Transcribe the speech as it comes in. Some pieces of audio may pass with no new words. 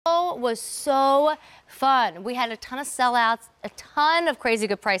show was so fun. We had a ton of sellouts, a ton of crazy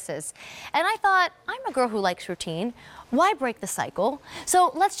good prices. And I thought, I'm a girl who likes routine. Why break the cycle?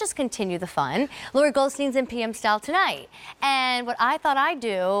 So let's just continue the fun. Lori Goldstein's in PM Style tonight. And what I thought I'd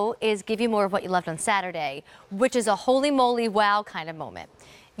do is give you more of what you loved on Saturday, which is a holy moly wow kind of moment.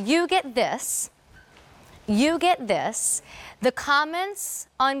 You get this. You get this. The comments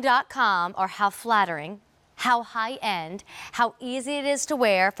on .com are how flattering, how high-end, how easy it is to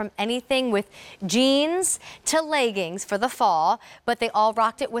wear, from anything with jeans to leggings for the fall, but they all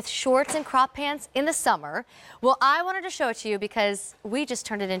rocked it with shorts and crop pants in the summer. Well, I wanted to show it to you because we just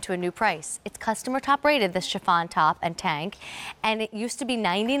turned it into a new price. It's customer top rated, this chiffon top and tank, and it used to be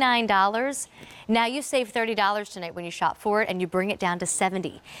 $99. Now you save $30 tonight when you shop for it, and you bring it down to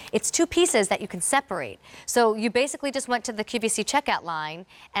 $70. It's two pieces that you can separate. So you basically just went to the QVC checkout line,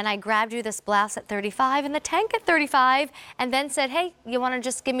 and I grabbed you this blouse at $35 and the tank at $35, and then said, hey, you want to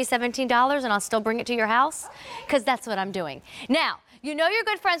just give me $17 and I'll still bring it to your house? Because that's what I'm doing. Now, you know you're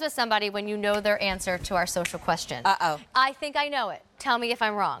good friends with somebody when you know their answer to our social question. Uh-oh. I think I know it. Tell me if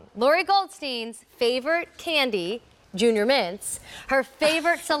I'm wrong. Lori Goldstein's favorite candy, Junior Mints. Her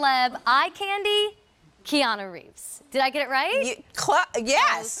favorite celeb eye candy, Keanu Reeves. Did I get it right?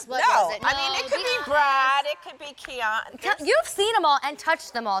 Yes. No, No. was it? I mean, it could be Brad. It could be Keanu. You've seen them all and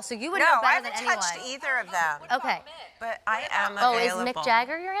touched them all, so you would know No, I better than haven't anyone. touched either of them. Okay. But I am Oh, available. is Mick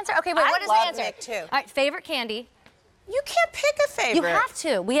Jagger your answer? Okay, wait, I what is love the answer? Mick, too. All right, favorite candy. You can't pick a favorite. You have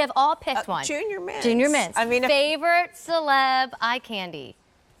to. We have all picked one. Junior Mints. Junior Mints. I mean, favorite celeb eye candy.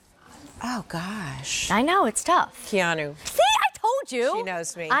 Oh, gosh. I know, it's tough. Keanu. See, I told you. She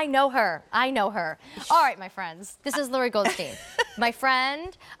knows me. I know her. I know her. All right, my friends. This is Lori Goldstein. My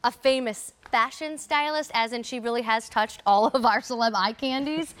friend, a famous fashion stylist, as in she really has touched all of our celeb eye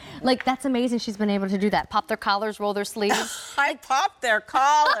candies. Like, that's amazing she's been able to do that. Pop their collars, roll their sleeves. I popped their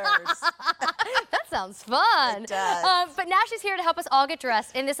collars. That sounds fun. It does. But now she's here to help us all get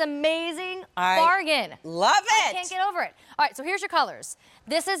dressed in this amazing I bargain. Love it. I can't get over it. All right, so here's your colors.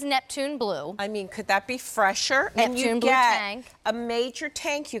 This is Neptune Blue. I mean, could that be fresher? Neptune and you blue get tank. a major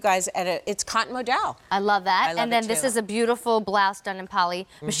tank, you guys, it's cotton modal. I love that. I love and then it this too. is a beautiful blouse done in poly,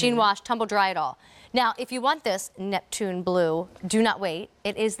 machine wash, tumble dry it all. Now, if you want this Neptune Blue, do not wait.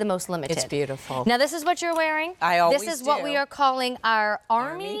 It is the most limited. It's beautiful. Now, this is what you're wearing. I always This is what do. we are calling our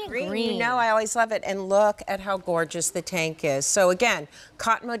Army Green. You know, I always love it. And look at how gorgeous the tank is. So again,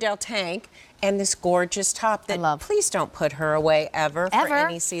 cotton modal tank and this gorgeous top that love. Please don't put her away ever. For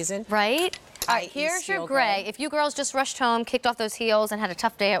any season. Right? All right, here's your gray. If you girls just rushed home, kicked off those heels, and had a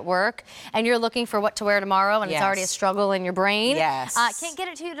tough day at work, and you're looking for what to wear tomorrow, and it's already a struggle in your brain, can't get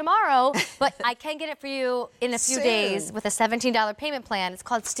it to you tomorrow, but I can get it for you in a few days with a $17 payment plan. It's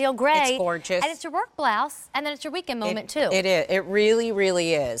called Steel Gray. It's gorgeous. And it's your work blouse, and then it's your weekend moment, too. It is. It really,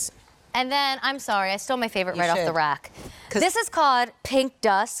 really is. And then, I'm sorry, I stole my favorite right off the rack. 'Cause- This is called Pink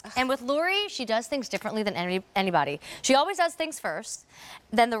Dusk, and with Lori, she does things differently than anybody. She always does things first,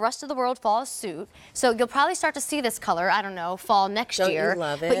 then the rest of the world follows suit. So you'll probably start to see this color, I don't know, fall next year. Don't you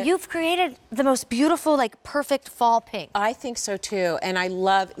love it? But you've created the most beautiful, like, perfect fall pink. I think so too, and I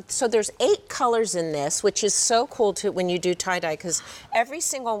love, so there's 8 colors in this, which is so cool to when you do tie-dye, because every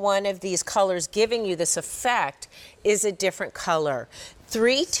single one of these colors giving you this effect is a different color.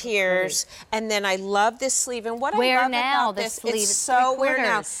 3 tiers, and then I love this sleeve. And what Wear I love now, about the this, sleeve, it's it's so wear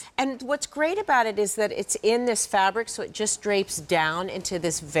now. 3/4. And what's great about it is that it's in this fabric, so it just drapes down into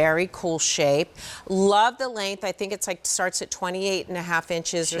this very cool shape. Love the length. I think it's like starts at 28.5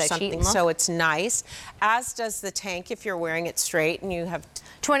 inches or something, so it's nice. As does the tank if you're wearing it straight and you have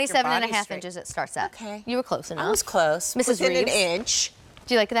 27.5 inches it starts at. Okay. You were close enough. I was close. Mrs. Within Reeves. an inch.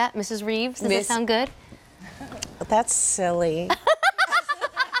 Do you like that, Mrs. Reeves? Does that sound good? That's silly.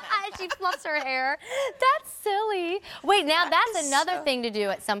 She fluffs her hair. That's silly. Wait, now that's another thing to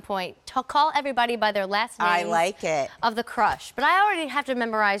do at some point. To call everybody by their last name. I like it. Of the crush. But I already have to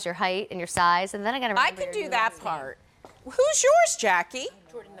memorize your height and your size, and then I got to remember I could your do new that last part. Who's yours, Jackie?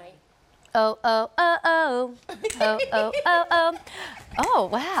 Jordan Knight. Oh, oh, oh, oh. Oh, oh, oh, oh. Oh,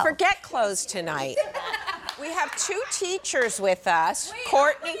 wow. Forget clothes tonight. We have 2 teachers with us.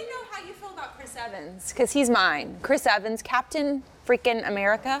 Courtney. I want to know how you feel about Chris Evans, because he's mine. Chris Evans, Captain freaking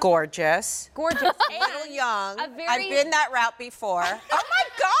America. Gorgeous. Gorgeous. A little young. A very- I've been that route before. Oh my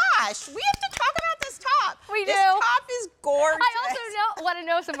gosh. We have to talk about this top. We this do. This top is gorgeous. I also want to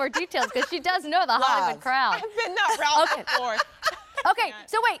know some more details because she does know the Hollywood crowd. I've been that route before. Okay,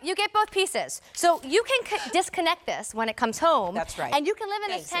 so wait, you get both pieces. So you can disconnect this when it comes home. That's right. And you can live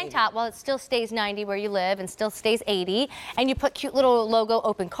in this tank Thanks, top while it still stays 90 where you live and still stays 80. And you put cute little logo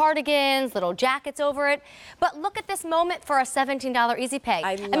open cardigans, little jackets over it. But look at this moment for a $17 easy pay.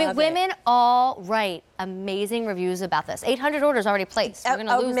 I mean, love women all write amazing reviews about this. 800 orders already placed. You're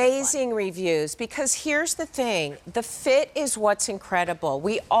gonna lose Amazing reviews, because here's the thing. The fit is what's incredible.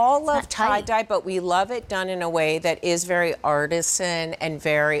 We all love tie-dye, but we love it done in a way that is very artisan and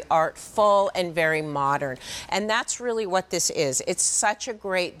very artful and very modern. And that's really what this is. It's such a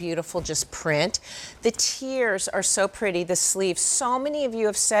great, beautiful just print. The tiers are so pretty, the sleeves. So many of you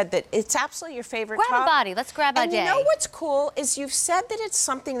have said that it's absolutely your favorite top. Grab a body. Let's grab a day. And you know what's cool is you've said that it's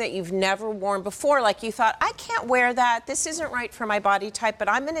something that you've never worn before. Like you thought, I can't wear that. This isn't right for my body type, but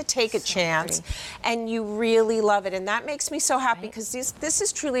I'm going to take a chance. And you really love it. And that makes me so happy, because this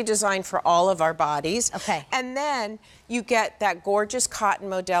is truly designed for all of our bodies. Okay. And then you get that gorgeous cotton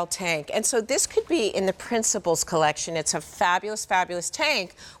modal tank. And so this could be in the Principles collection. It's a fabulous, fabulous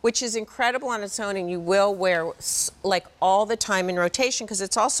tank, which is incredible on its own, and you will wear like all the time in rotation, because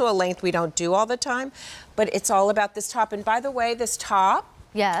it's also a length we don't do all the time. But it's all about this top. And by the way, this top,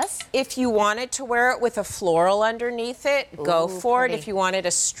 Yes. if you wanted to wear it with a floral underneath it, go for it. If you wanted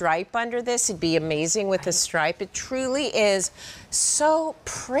a stripe under this, it'd be amazing with a stripe. It truly is so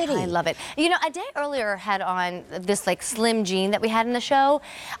pretty. I love it. You know, a day earlier had on this like slim jean that we had in the show.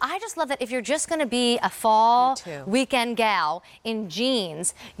 I just love that if you're just going to be a fall weekend gal in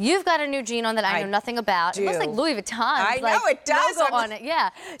jeans, you've got a new jean on that I know nothing about. It looks like Louis Vuitton. I know it does. Logo on it, yeah.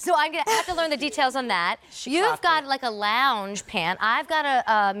 So I'm going to have to learn the details on that. You've got like a lounge pant. I've got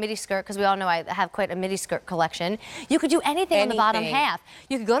a midi skirt, because we all know I have quite a midi skirt collection. You could do anything on the bottom half.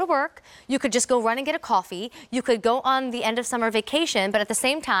 You could go to work. You could just go run and get a coffee. You could go on the end of summer vacation, but at the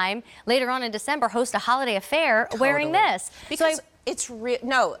same time, later on in December, host a holiday affair wearing this. Because it's real.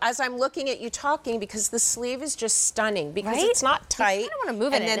 No, as I'm looking at you talking, because the sleeve is just stunning, because it's not tight. I don't want to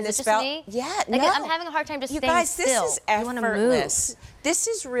move it. And then Is this it just belt. me? Yeah, like, no. I'm having a hard time just you staying guys, still. this is effortless. This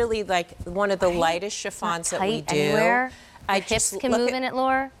is really like one of the lightest chiffons that we do. Anywhere. I hips can move in it,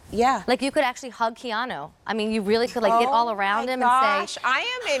 Laura. Yeah. Like you could actually hug Keanu. I mean, you really could like get all around him and say,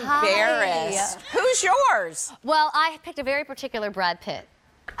 I am embarrassed. Who's yours? Well, I picked a very particular Brad Pitt.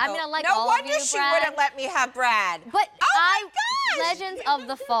 I mean, I like no all wonder of you, she Brad. wouldn't let me have Brad. But oh my gosh. Legends of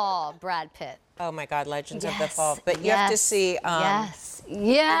the Fall, Brad Pitt. Oh my God, Legends of the Fall. But you have to see.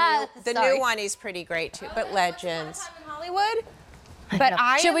 The new one is pretty great too. But Legends. In Hollywood. But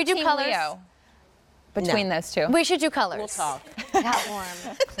I should we do Team colors? Leo between those two. We should do colors. We'll talk. Got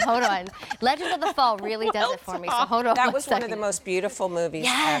warm. Hold on. Legends of the Fall really does it for me. So hold on. That was one of the most beautiful movies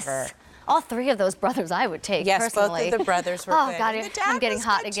ever. All three of those brothers I would take personally. Both of the brothers were good. Oh, God, I'm getting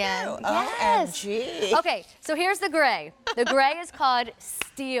hot again. Yes. OMG. Okay, so here's the gray. The gray is called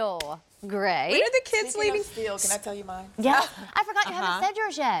Steel Gray. When are the kids leaving? Steel, can I tell you mine? Yeah. I forgot you haven't said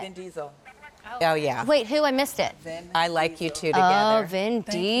yours yet. Vin Diesel. Oh, yeah. Wait, who? I missed it. I like you two Oh, together. Vin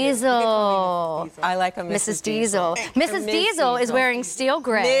Diesel. I like a Mrs. Diesel. Mrs. Diesel is wearing steel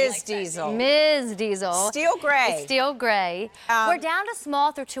gray. Ms. Diesel. Ms. Diesel. Steel gray. It's steel gray. We're down to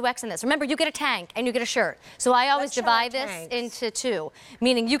small through 2X in this. Remember, you get a tank and you get a shirt. So I always divide this into two,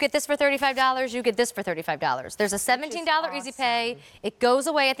 meaning you get this for $35, you get this for $35. There's a $17 easy pay. It goes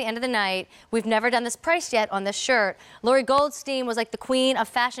away at the end of the night. We've never done this price yet on this shirt. Lori Goldstein was like the queen of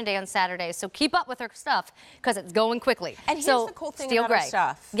Fashion Day on Saturday, so keep up with her stuff because it's going quickly. And here's the cool thing steel about gray. our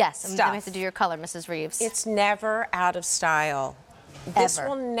stuff. Yes, and then we have to do your color, Mrs. Reeves. It's never out of style. This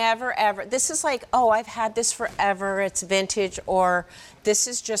will never, ever. This is like, oh, I've had this forever. It's vintage, or this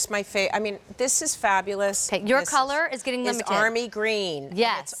is just my favorite. I mean, this is fabulous. Okay, your color is getting limited. It's army green.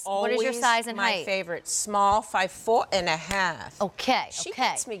 Yes. It's What is your size and my height? favorite. Small, 5'4½". Okay. She okay.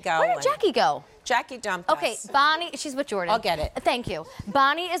 gets me going. Where did Jackie go? Jackie dumped Okay, us. Bonnie, she's with Jordan. I'll get it. Thank you.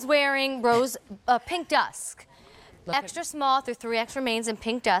 Bonnie is wearing rose pink dusk. Extra small through 3X remains in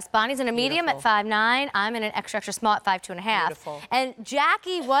pink dust. Bonnie's in a medium at 5'9". I'm in an extra small at 5'2½". Beautiful. And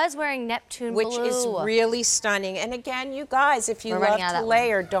Jackie was wearing Neptune Which blue. is really stunning. And again, you guys, if you We're love running out of to that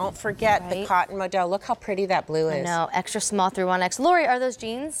layer, don't forget the cotton model. Look how pretty that blue is. No, extra small through 1X. Lori, are those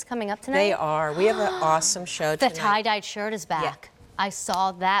jeans coming up tonight? They are. We have an awesome show The tonight. tie-dyed shirt is back. I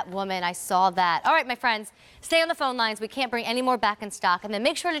saw that woman. I saw that. All right, my friends, stay on the phone lines. We can't bring any more back in stock. And then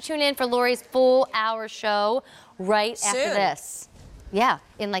make sure to tune in for Lori's full-hour show right after this. Yeah,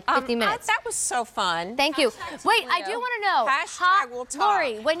 in like 50 minutes. That was so fun. Thank you. Wait, I do want to know. Hashtag we'll talk.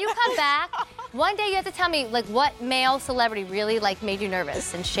 Lori, when you come back, one day you have to tell me like what male celebrity really like made you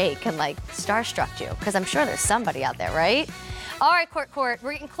nervous and shake and like starstruck you, because I'm sure there's somebody out there, right? All right, Court,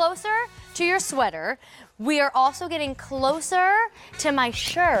 we're getting closer to your sweater. We are also getting closer to my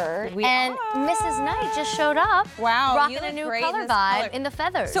shirt. And Mrs. Knight just showed up. Wow, rocking you a look new great in color this vibe color. in the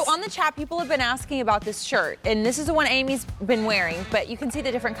feathers. So on the chat, people have been asking about this shirt, and this is the one Amy's been wearing, but you can see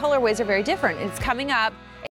the different colorways are very different. It's coming up